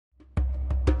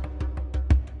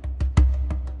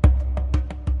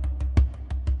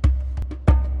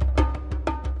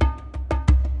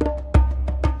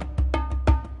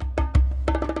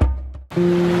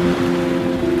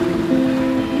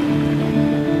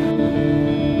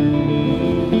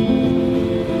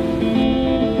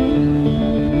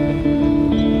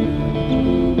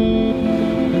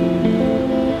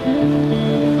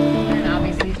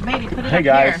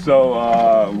Hi guys,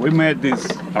 so we met this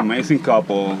amazing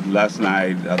couple last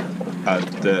night at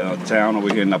the town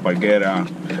over here in La Parguera,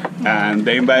 and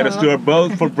they invited us to their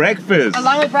boat for breakfast.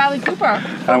 Along with Bradley Cooper.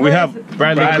 And we have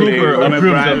Bradley Cooper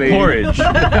approves of porridge.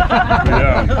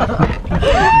 Yeah.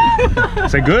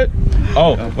 Is it good?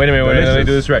 Oh, wait a minute, let me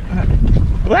do this right.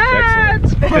 What?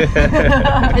 It's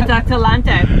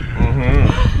Excellente.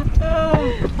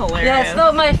 Hilarious. Yeah, it's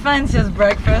not my fanciest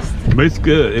breakfast. But it's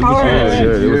good. It was really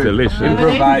good. It was delicious.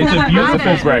 It's a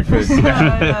beautiful breakfast. You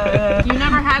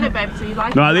never had it, babe, so you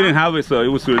like it? No, I didn't have it, so it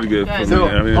was really good for me. So,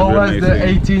 I mean, how was really the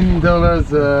amazing.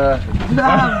 $18?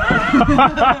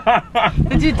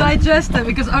 Did you digest it?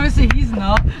 Because obviously he's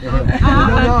not. No,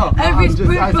 Every I'm just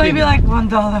spoonful will be like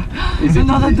 $1. Is it-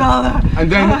 Another $1.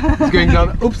 And then it's going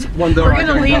down. Oops, $1. We're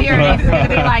gonna leave here and it's gonna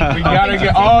be like, We gotta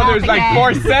get, oh, there's like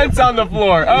 4 cents on the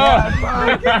floor. Oh.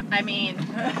 I mean,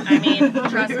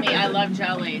 trust me, I love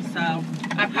jelly, so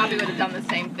I probably would have done the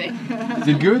same thing. Is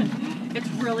it good? It's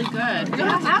really good. So I'm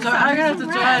gonna have to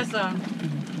try some.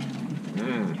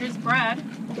 Here's bread.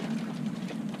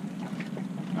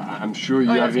 I'm sure you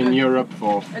Oh, yeah, have it's in good. Europe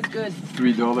for It's good.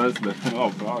 $3, but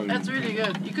Oh, God. That's really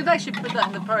good. You could actually put that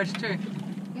in the porridge too.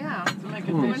 Yeah. To make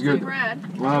it Mm, taste. it's good. Bread.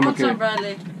 well, I'm Put okay. some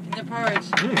Bradley in your porridge.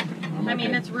 I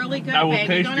mean, it's really good, I will babe.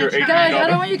 taste You're your gonna $18. try. Guys, I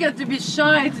don't want you guys to be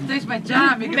shy to taste my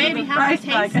jam because Baby, of the have to price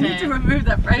tag. taste I need it. to remove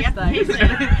that price You have to tag. taste it.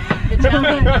 The jam.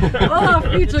 All our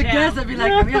future The jam. guests will be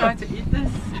like, are we allowed to eat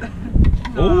this?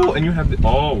 Oh, and you have the,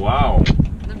 oh wow.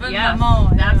 The bon Yes,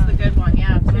 maman, that's yeah. the good one,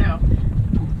 yeah, too.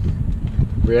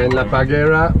 We're in La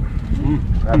Parguera,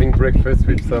 having breakfast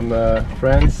with some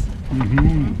friends.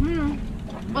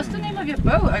 What's the name of your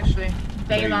boat actually?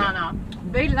 Baylana.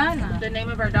 Baylana. The name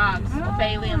of our dogs, Oh.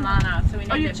 Bayley and Lana. So we Oh,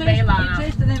 named you it changed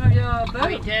Baylana. the name of your boat?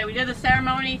 We did. We did the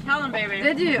ceremony. Tell them, baby.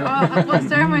 Did you? Oh, what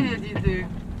ceremony did you do?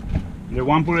 The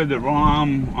one put the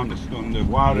rum on the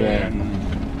water Yeah. and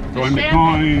throwing the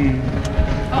champagne. coin,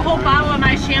 A whole bottle of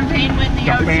my champagne with the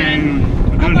champagne,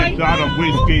 ocean. doing like, a shot of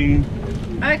whiskey.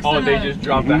 Excellent. Oh, they just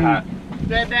dropped the hat.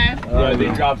 Did they? Yeah, they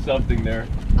dropped something there.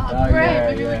 Oh, great. yeah,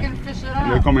 Maybe yeah. we can fish it They're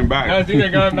out. coming back. I think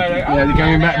they're going back like, Yeah, they're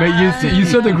coming back. But you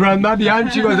saw the grandma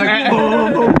behind. She was like,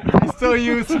 oh, I saw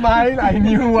you smile. I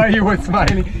knew why you were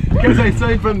smiling because I saw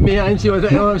it from behind. She was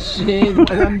like, oh shit,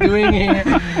 what I'm doing here.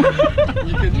 You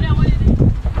know what it is?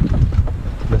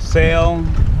 The sail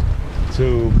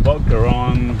to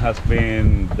Boqueron has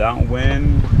been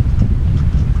downwind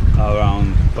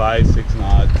around 5-6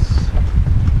 knots.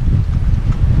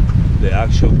 The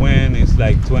actual wind is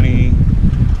like 20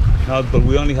 knots, but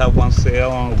we only have one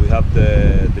sail on. We have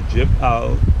the jib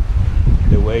out.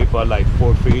 The wave about like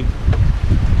 4 feet,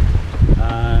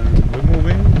 and we're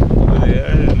moving over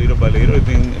there little by little.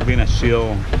 It's been a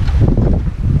chill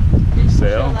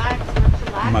sail.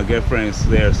 My girlfriend is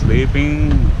there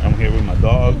sleeping. I'm here with my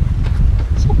dog.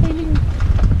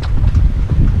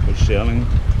 We're chilling.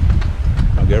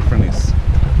 My girlfriend is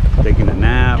taking a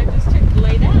nap. I just took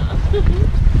lay down.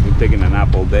 We're taking a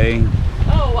nap all day.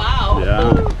 Oh, wow.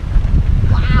 Yeah.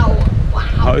 Wow. Wow.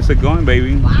 How is it going,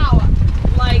 baby? Wow.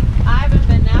 Like, I haven't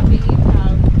been napping.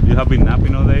 You have been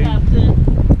napping all day? Captain.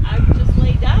 I just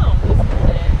laid down this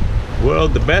minute. Well,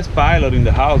 the best pilot in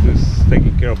the house is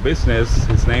taking care of business.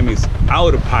 His name is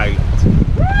Autopilot.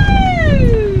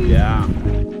 Woo! Yeah.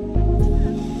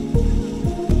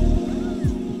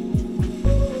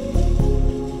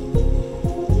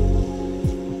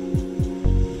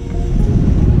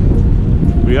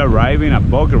 We are arriving at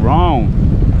Boqueron.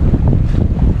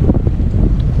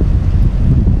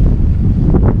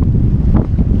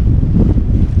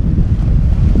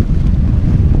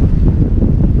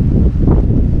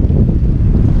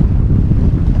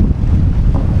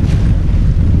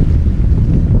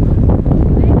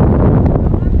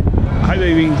 Hi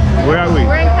baby, where are we?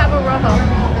 We're in Cabo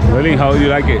Rojo. Really, how do you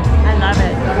like it? I love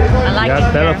it. I like Yeah,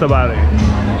 it tell here. us about it.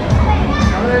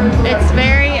 It's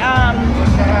very, they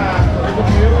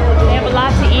have a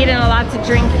lot to eat and a lot to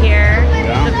drink here.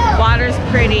 Yeah. The water's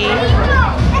pretty.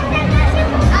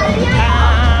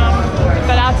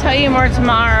 But I'll tell you more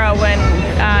tomorrow when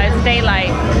it's daylight,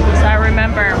 so I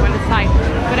remember what it's like.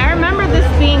 But I remember this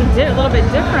being a little bit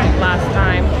different last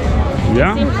time.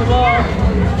 Yeah? It seems a little,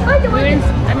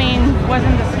 I mean,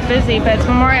 wasn't this busy, but it's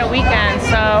Memorial Weekend,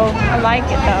 so I like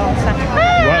it though. So,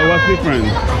 What's different?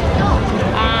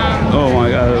 Oh my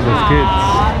God, those kids.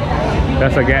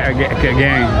 That's a gang.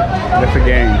 That's a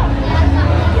gang.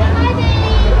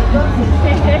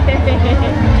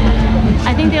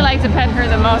 I think they like to pet her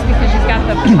the most because she's got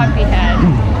the puppy head.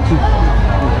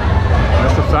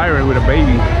 That's a siren with a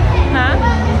baby. Huh?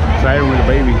 Siren with a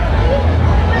baby.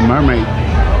 A mermaid.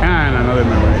 And another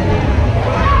mermaid.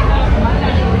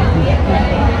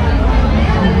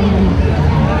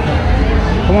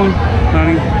 Come on,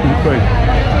 honey. Let's pray.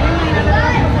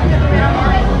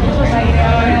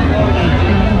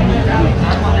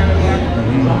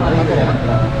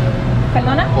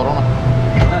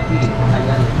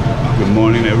 Good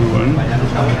morning, everyone.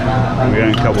 We're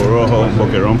in Cabo Rojo,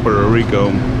 Boqueron, Puerto Rico,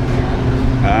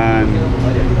 and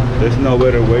there's no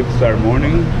better way to start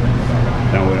morning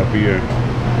than with a beer.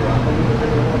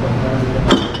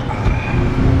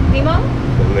 Limon?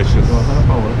 Delicious.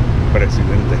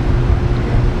 Presidente.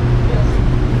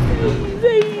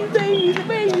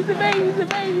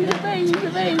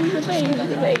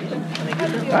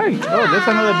 Hey, oh, there's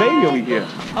another baby over here.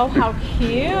 Oh, how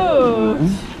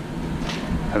cute.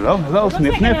 Hello, hello,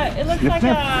 sniff, sniff. It looks Sniff, like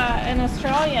sniff. an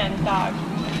Australian dog.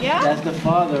 Yeah? That's the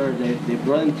father. They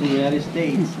brought him to the United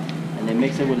States and they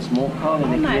mixed it with a smoke cow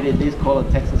and they created this called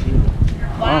a Texas Heel.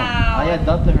 Wow. I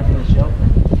adopted her from the shelter.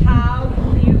 How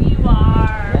cute you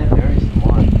are. They're very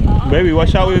smart. Oh, Baby,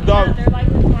 watch out with the dog. Yeah, they're like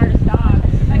the smartest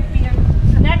dogs. Like beer.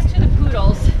 Next to the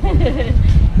poodles.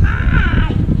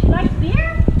 Hi. She likes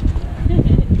beer?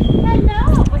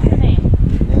 Hello. What's your name?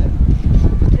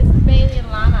 This is Bayley and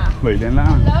Lana. Bayley and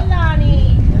Lana. Hello,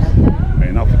 Lonnie. Hello.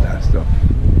 Enough of that stuff.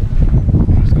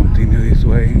 Let's continue this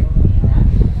way.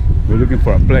 We're looking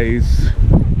for a place.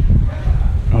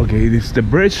 Okay, this is the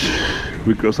bridge.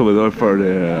 We cross over there for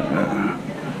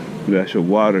the actual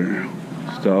water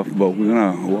stuff, but we're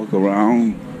gonna walk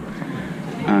around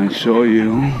and show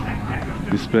you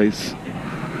this place.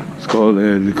 It's called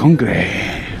Le Concre.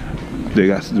 They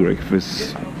got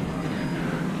breakfast.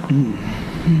 Find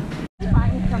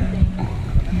something.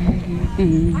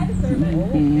 I deserve it.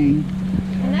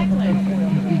 A necklace.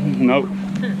 Nope.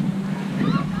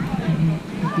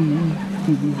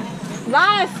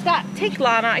 Lana, stop. Take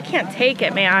Lana. I can't take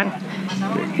it, man.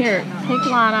 Here, take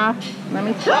Lana. Let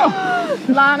me see.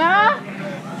 Lana?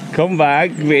 Come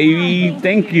back, baby.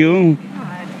 Thank you.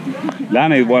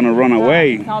 Lana wanna run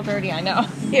away. It's all dirty, I know.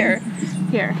 Here.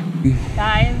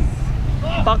 Guys,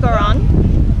 Boqueron,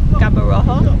 Cabo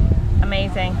Rojo.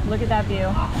 Amazing. Look at that view.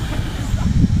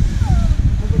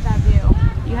 Look at that view.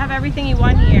 You have everything you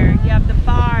want here. You have the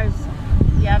bars.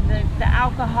 You have the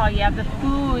alcohol, you have the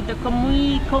food, the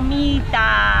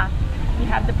comida, you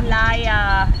have the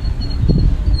playa.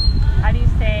 How do you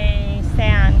say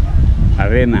sand?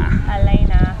 Arena.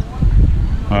 Elena.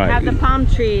 All You have right. the palm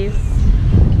trees.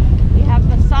 You have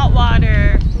the salt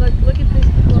water. Look at these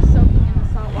people soaking in the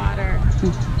salt water.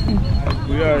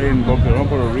 We are in Boqueron,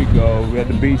 Puerto Rico. We're at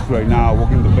the beach right now,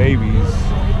 walking the babies.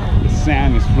 The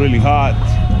sand is really hot.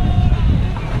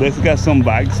 There's got some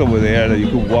bikes over there that you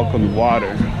could walk on the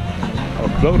water or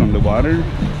float on the water.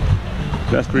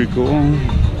 That's pretty cool.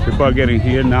 People are getting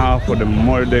here now for the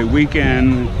Memorial Day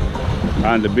weekend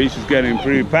and the beach is getting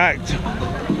pretty packed.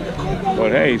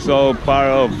 But hey, it's all part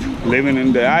of living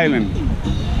in the island.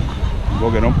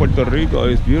 Boqueron, Puerto Rico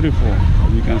is beautiful,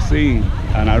 as you can see.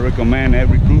 And I recommend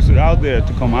every cruiser out there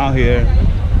to come out here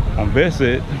and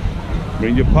visit.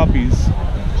 Bring your puppies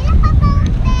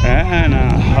and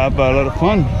have a lot of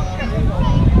fun.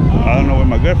 I don't know where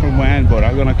my girlfriend went, but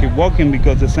I'm gonna keep walking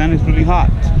because the sand is really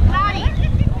hot.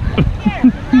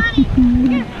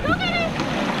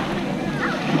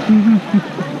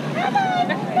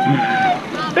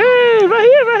 Hey, right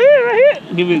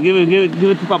here. Give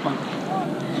it to Papa.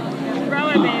 Throw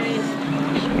it, baby.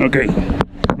 Okay,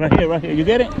 right here. You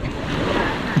get it?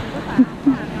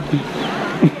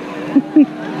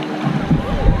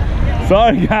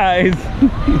 Sorry, guys.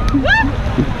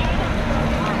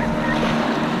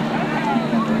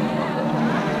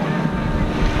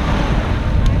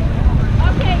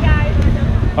 Okay, guys.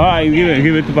 All right,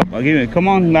 give it to Papa. Give it. Come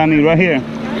on, Lani, right here.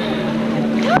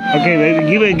 Okay,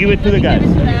 baby, give it to the guys.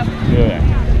 Give it to them. Yeah.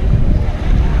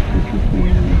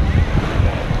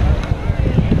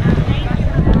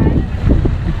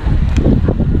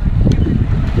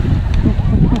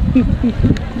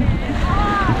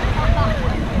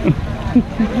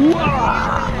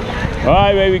 All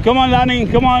right, baby. Come on, Lani.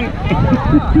 Come on.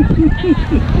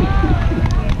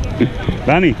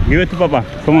 Lani, give it to Papa.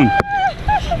 Come on.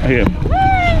 Here.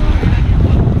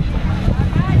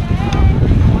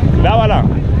 Lávala.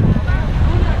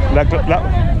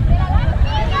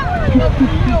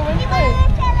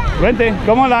 Vente.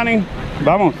 Come on, Lani.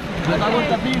 Vamos.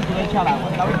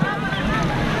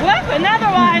 Look, another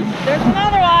one. There's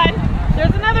another one.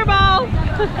 There's another ball.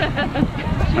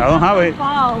 I don't have it.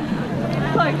 Balls.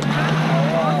 Look.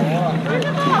 Where's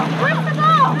the ball? Where's the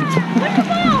ball? Where's the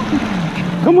ball?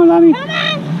 Come on, Lani. Come on.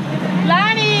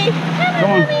 Lonnie. Come on.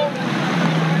 Come on.